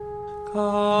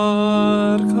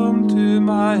God, come to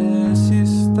my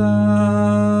assistance.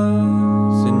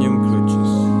 Signum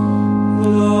Crucis.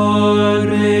 Lord,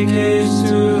 make haste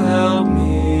to help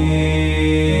me.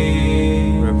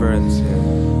 Reverencia.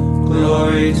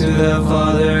 Glory to the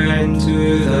Father and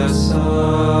to the Son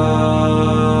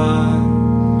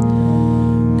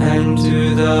and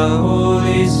to the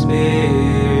Holy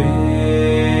Spirit,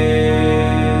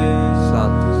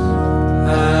 Sanctus.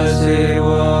 as it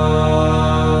was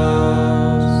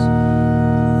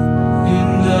in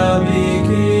the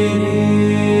beginning,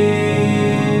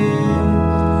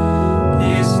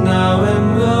 is now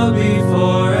and will be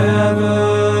forever.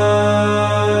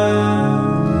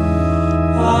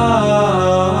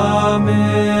 Amen.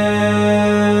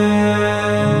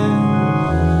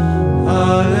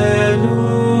 Alleluia.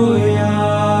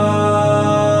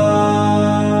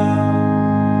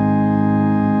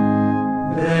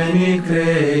 Beni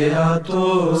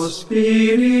Creator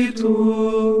Spiritus,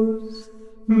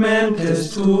 mentes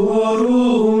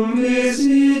tuorum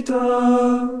visita,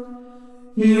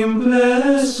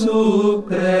 implesu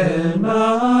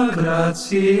plena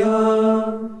gratia,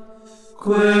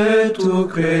 que tu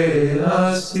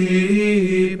creasti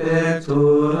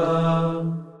pectora,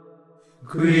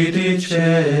 qui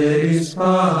diceris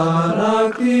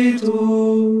Paraclitus,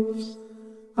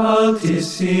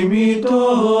 altissimi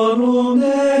donum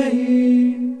Dei,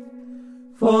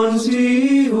 fons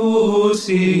vivus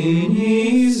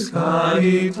inis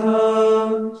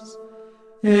caritas,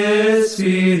 et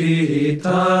spiritualis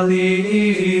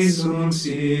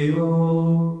unctio,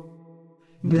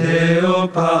 Deo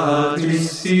Patris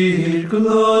sit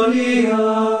gloria,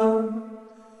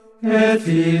 et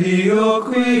Filio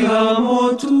qui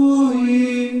amo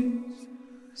tuis,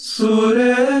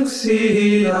 surrexiat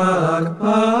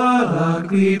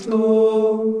Paraclito,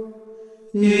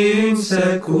 in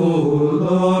saeculorum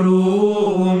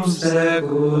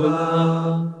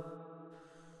saecula.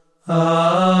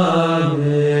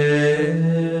 Amen.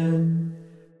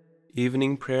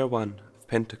 Evening Prayer 1 of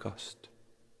Pentecost.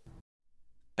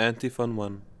 Antiphon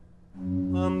 1.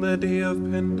 On the day of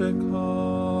Pentecost,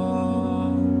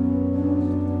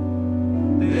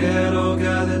 they had all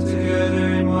gathered together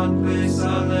in one place.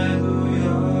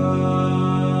 Alleluia.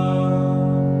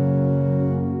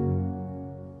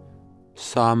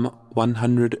 Psalm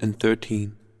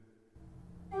 113.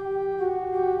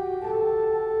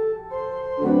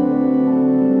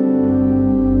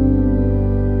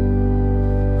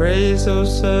 Praise, O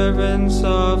servants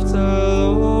of the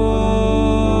Lord.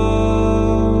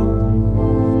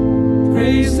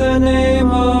 Praise the name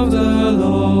of the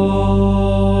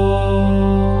Lord.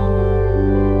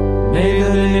 May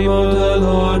the name of the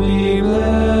Lord be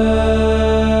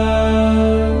blessed,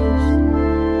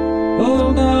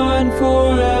 both now and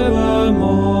forevermore.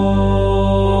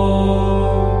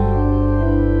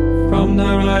 From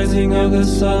the rising of the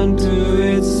sun to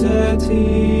its setting,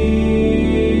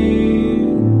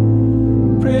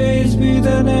 praise be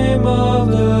the name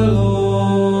of the Lord.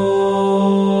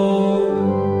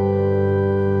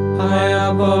 High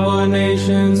above all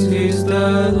nations is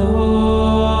the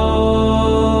Lord,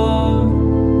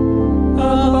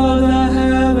 above the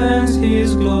heavens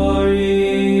his glory.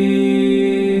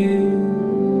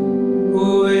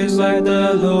 Who is like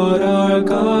the Lord our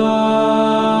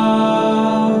God,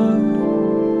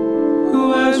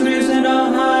 who has risen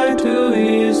on high to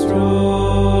his throne,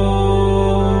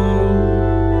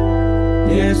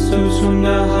 yet stoops from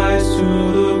the heights to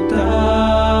look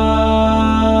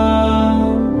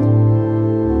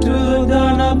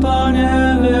down upon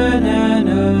heaven and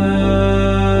earth.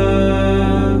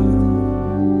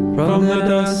 From the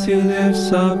dust he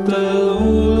lifts up the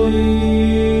lowly,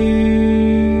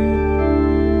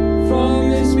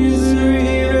 from his misery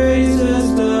he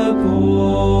raises the poor,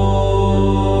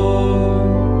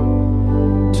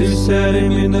 to set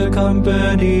him in the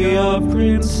company of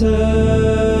princes,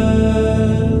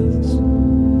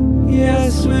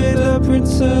 yes, with the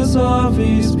princes of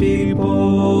his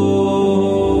people.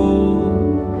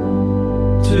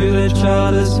 To the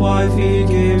childless wife he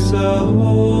gives a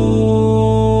home,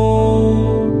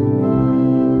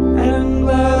 and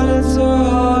gladdens her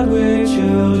heart with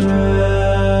children.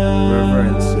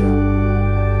 Reverencia.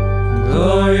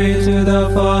 Glory to the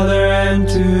Father and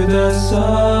to the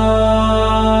Son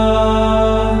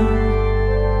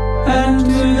and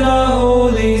to the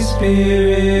Holy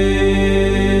Spirit,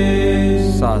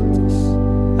 Sanctus.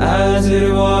 as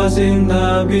it was in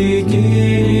the beginning,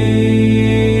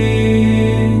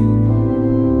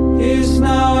 is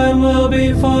now and will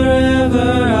be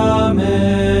forever. Amen.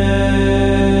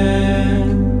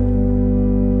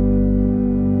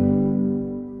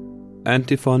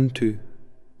 Antiphon 2.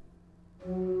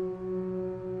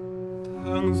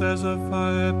 tongues as of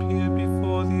fire appeared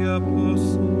before the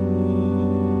apostles.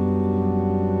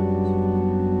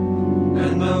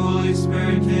 And the Holy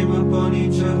Spirit came upon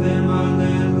each of them.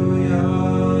 Alleluia.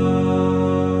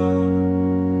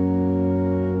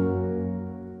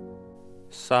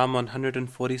 Psalm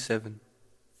 147,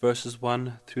 verses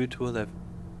 1 through to 11.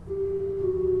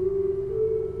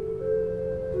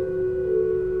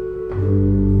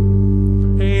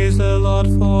 Praise the Lord,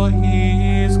 for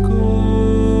He is good.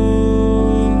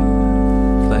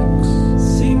 Flex.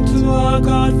 Sing to our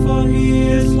God, for He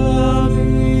is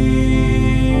loving.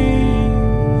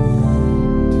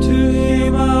 To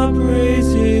Him our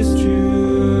praise is due.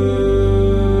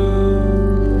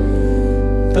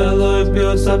 The Lord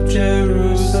builds up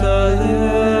Jerusalem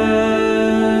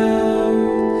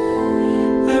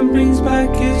and brings back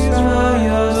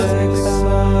Israel's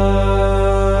exiles.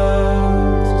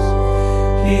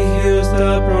 He heals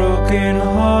the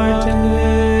broken-hearted.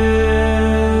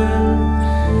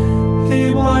 He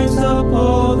binds up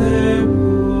all their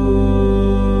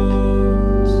wounds.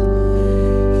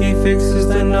 He fixes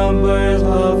the numbers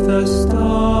of the stars.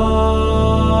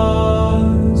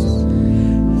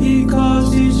 He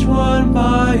calls each one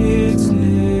by its name.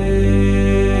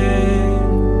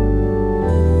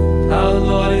 Our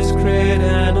Lord is great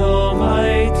and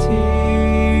almighty.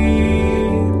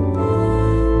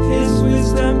 His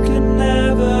wisdom can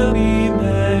never be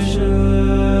measured.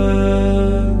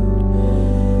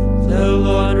 The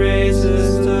Lord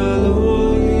raises the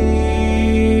lowly.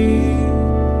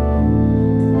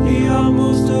 He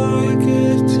humbles the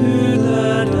wicked to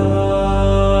the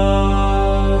dust.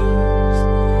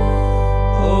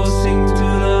 Oh, sing to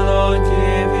the Lord,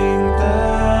 giving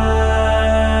thanks.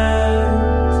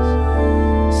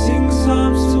 Sing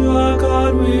psalms to our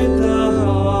God with the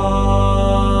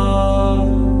harp.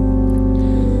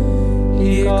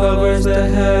 He covers the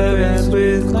heavens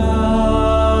with clouds.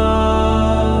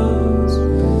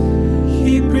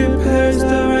 He prepares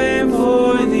the rain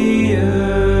for the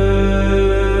earth.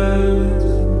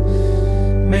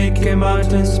 Making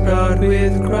mountains sprout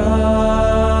with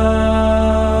grass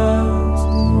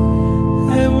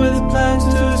and with plants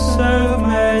to serve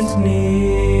man's needs.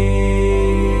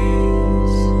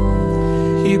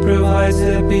 He provides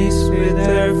the beasts with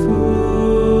their food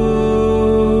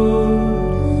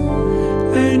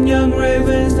and young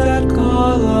ravens that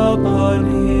call upon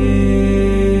Him.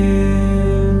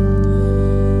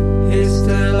 His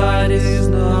delight is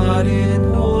not in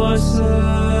horses,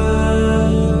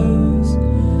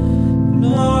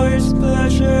 nor His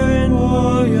pleasure in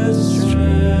warrior strength.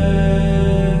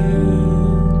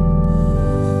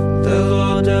 The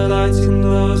Lord delights in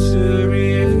those who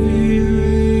revere Him,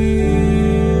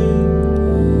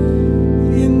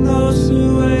 in those who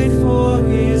wait for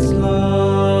His love.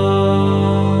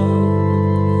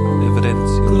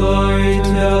 Evidence. Glory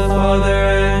to the Father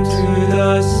and to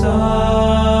the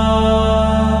Son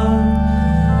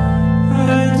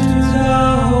and to the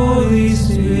Holy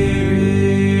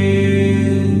Spirit,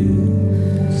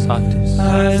 Satis.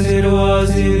 as it was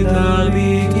in the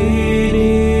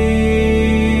beginning,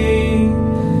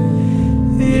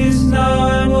 is now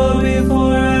and will be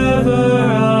forever.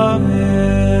 Amen.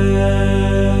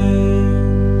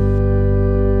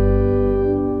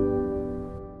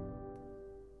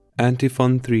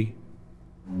 Antiphon 3.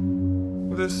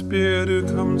 The Spirit who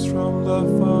comes from the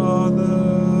Father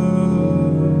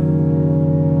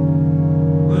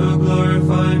Will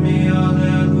glorify me.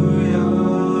 Alleluia.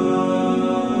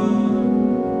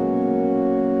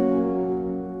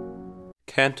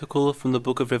 Canticle from the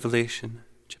Book of Revelation,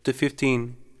 chapter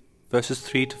 15, verses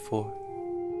 3 to 4.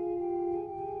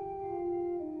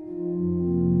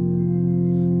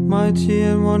 Mighty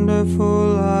and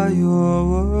wonderful are your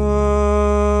works,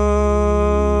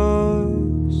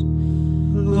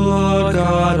 Lord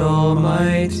God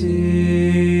Almighty.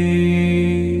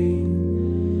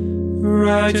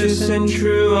 Righteous and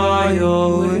true are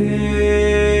your ways,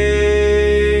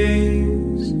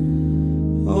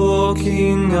 O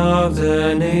King of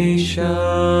the nations.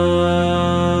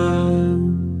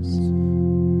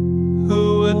 Who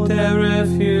would dare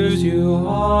refuse you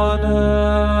honor?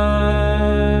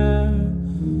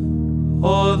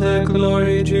 All the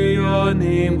glory to your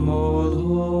name, O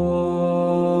Lord.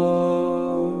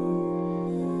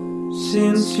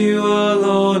 Since you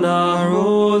alone are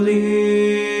holy,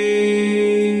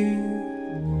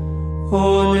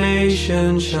 all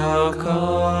nations shall come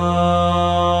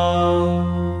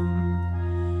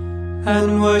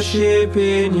and worship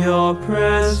in your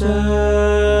presence.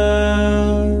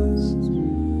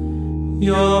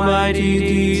 Your mighty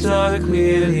deeds are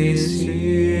clearly seen.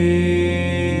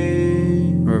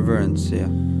 Reverencia.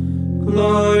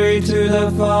 Glory to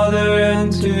the Father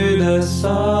and to the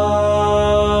Son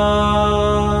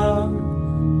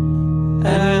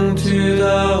and to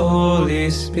the Holy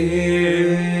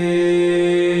Spirit,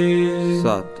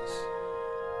 Satis.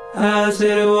 as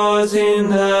it was in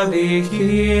the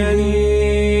beginning,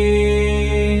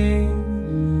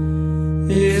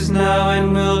 is now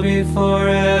and will be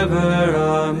forever.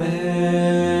 Amen.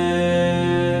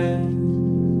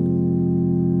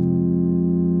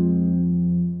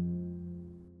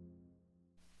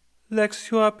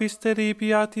 Lectio Epistoli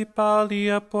Beati Pauli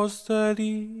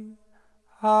Apostoli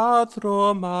ad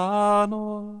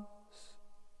Romanos.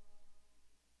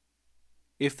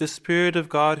 If the Spirit of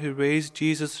God who raised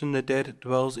Jesus from the dead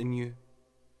dwells in you,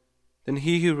 then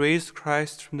he who raised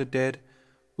Christ from the dead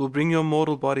will bring your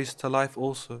mortal bodies to life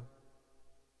also,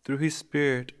 through his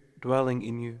Spirit dwelling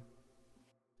in you.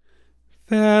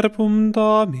 Verbum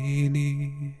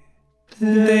Domini.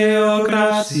 Deo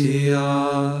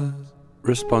gratias.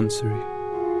 Responsory.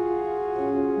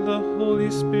 The Holy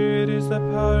Spirit is the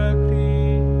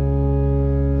Paraclete.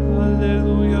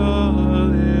 Alleluia,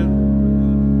 alleluia.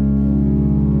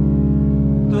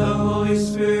 The Holy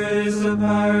Spirit is the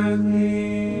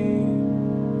Paraclete.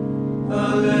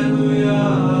 Alleluia,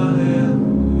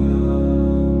 alleluia.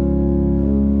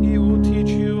 He will teach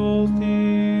you all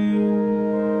things.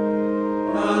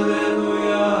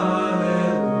 Alleluia,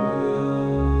 alleluia.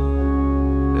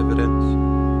 Evidence.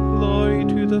 Glory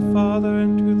to the Father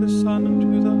and to the Son and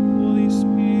to the Holy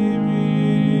Spirit.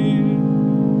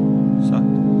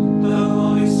 Satis. The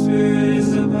Holy Spirit is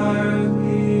the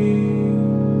Paraclete.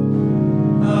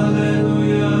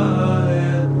 Alleluia,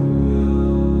 alleluia.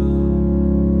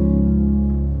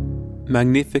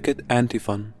 Magnificat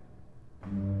Antiphon.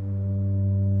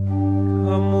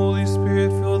 Come, Holy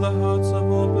Spirit, fill the hearts of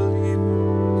all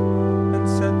believers and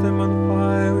set them on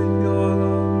fire with your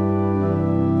love.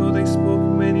 Though they spoke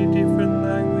many different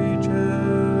languages,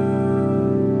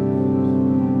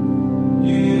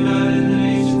 You united the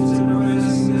nations in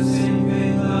professing the same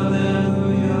faith.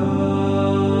 Alleluia.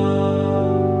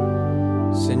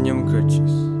 Signum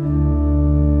Crucis.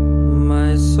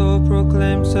 My soul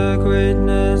proclaims the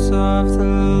greatness of the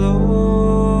Lord.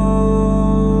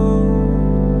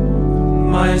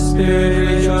 My spirit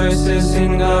rejoices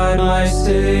in God my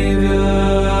Savior,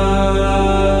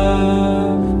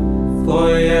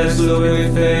 for he has looked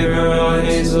with favor on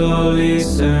his holy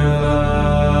servant.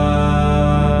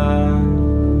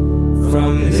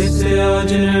 From this day all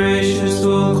generations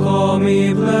will call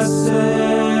me blessed.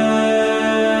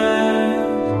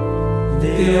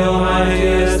 The Almighty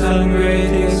has done great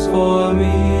things for me,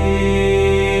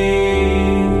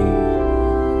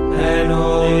 and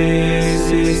holy is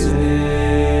his name.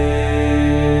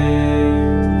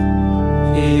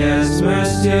 He has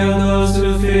mercy on those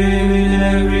who fear him in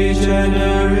every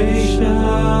generation.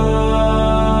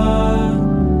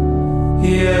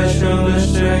 He has shown the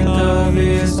strength of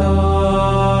his arm.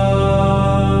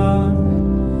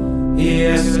 He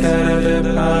has scattered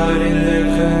the proud in their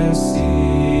conceit.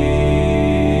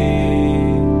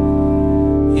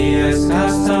 He has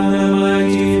cast down the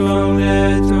mighty from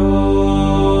their thrones,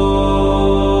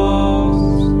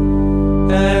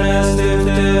 and has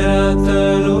lifted up the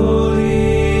lowly.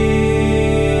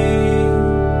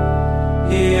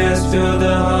 He has filled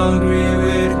the hungry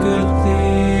with good things,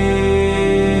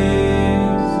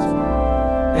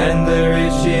 and the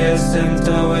rich he has sent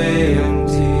away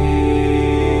empty.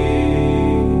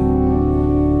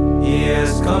 He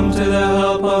has come to the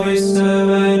help of his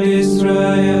servant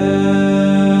Israel,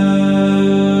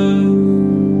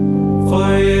 for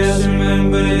he has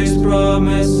remembered his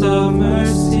promise of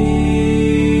mercy,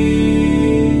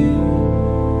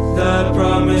 the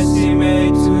promise he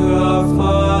made to our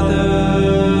fathers,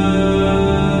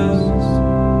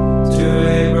 to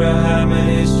Abraham and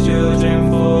his children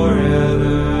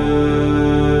forever.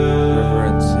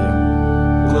 Reverencia.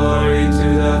 Glory to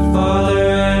the Father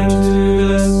and to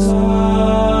the Son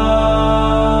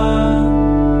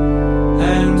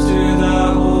and to the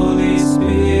Holy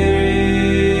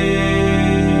Spirit,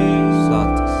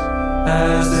 Satis.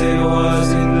 as it was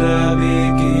in the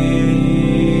beginning,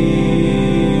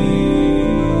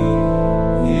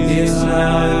 is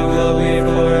now and will be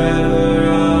forever.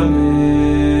 Amen.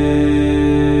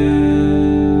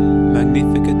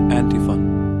 Magnificat Antiphon.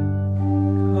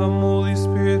 come, Holy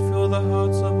Spirit, fill the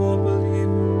hearts of all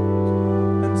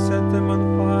believers and set them on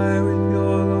fire with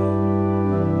your love.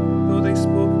 Though they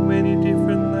spoke many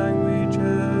different languages,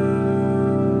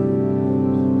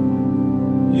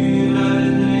 You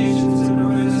united the nations in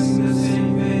professing the same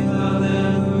faith.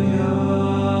 Alleluia.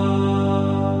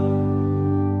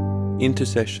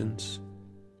 Intercessions.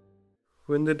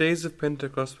 When the days of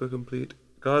Pentecost were complete,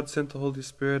 God sent the Holy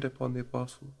Spirit upon the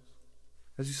apostles.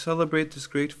 As you celebrate this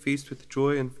great feast with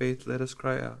joy and faith, let us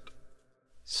cry out.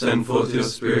 Send forth your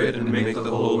Spirit and make the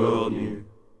whole world new.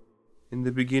 In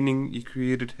the beginning you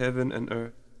created heaven and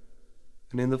earth,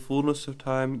 and in the fullness of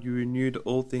time you renewed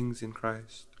all things in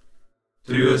Christ.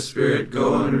 Through your Spirit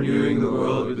go on renewing the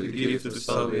world with the gift of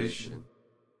salvation.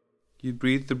 You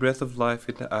breathed the breath of life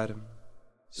into Adam.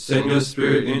 Send your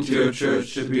Spirit into your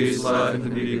church to be its life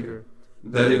and vigor,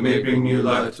 that it may bring new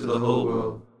life to the whole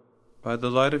world. By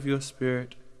the light of your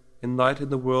Spirit, enlighten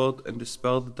the world and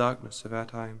dispel the darkness of our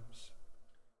times.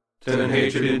 Turn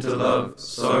hatred into love,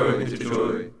 sorrow into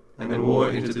joy, and war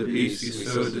into the peace you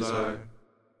so desire.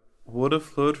 Water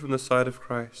flowed from the side of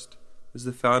Christ as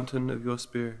the fountain of your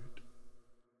Spirit.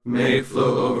 May it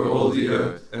flow over all the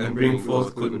earth and bring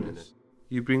forth goodness.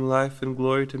 You bring life and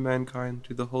glory to mankind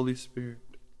through the Holy Spirit.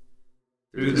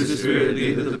 Through the Spirit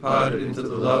lead the departed into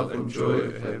the love and joy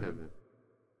of heaven.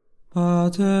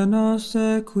 Pater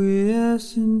noster qui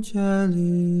es in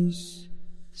celis,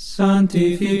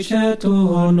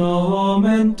 sanctificetur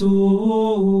nomen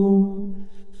tuum,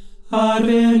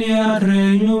 adveniat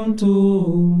regnum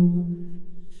tuum,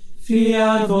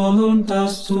 fiat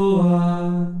voluntas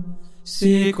tua,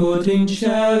 sicut in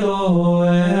cielo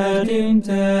et in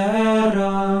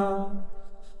terra.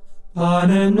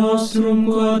 Panem nostrum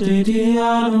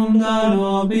quotidianum da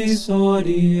nobis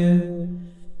hodie,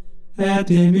 et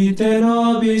dimitte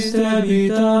nobis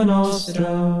debita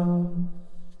nostra,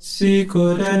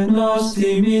 sicut et nos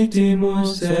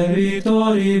dimittimus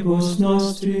debitoribus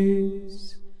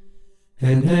nostris,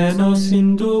 et ne nos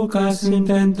inducas in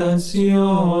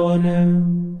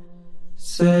tentationem,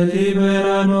 sed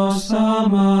libera nos a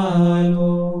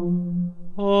malo.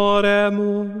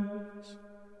 Oremus.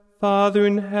 Father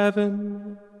in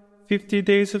heaven, 50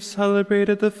 days have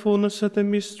celebrated the fullness of the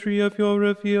mystery of your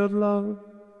revealed love.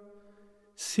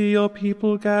 See your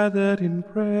people gathered in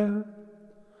prayer,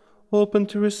 open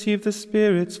to receive the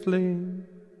Spirit's flame.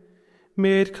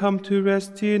 May it come to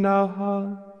rest in our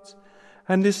hearts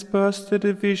and disperse the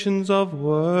divisions of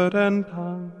word and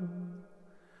tongue.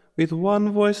 With one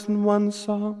voice and one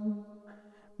song,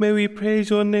 may we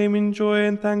praise your name in joy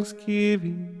and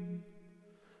thanksgiving.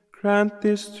 Grant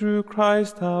this through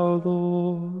Christ our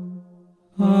Lord.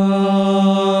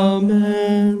 Amen.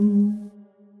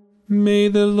 May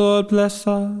the Lord bless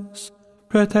us,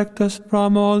 protect us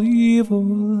from all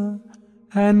evil,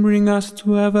 and bring us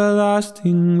to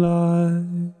everlasting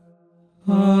life.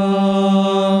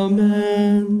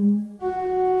 Amen.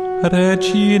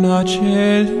 Regina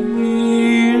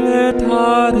Caeli,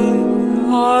 letare,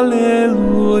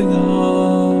 alleluia.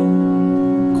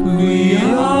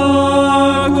 Quia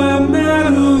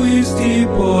meruisti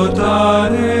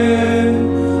potare,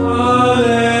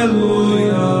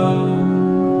 alleluia.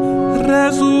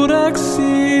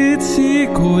 Resurrexit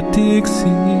sicut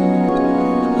dixit,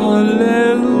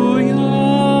 alleluia.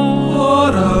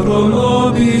 Ora pro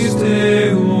nobis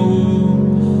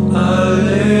Deum,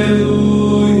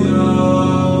 alleluia.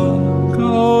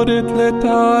 Gaudet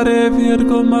letare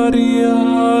Virgo Maria,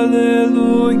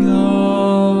 alleluia.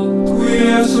 Qui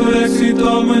resurrexit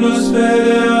Dominus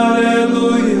fede,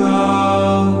 alleluia.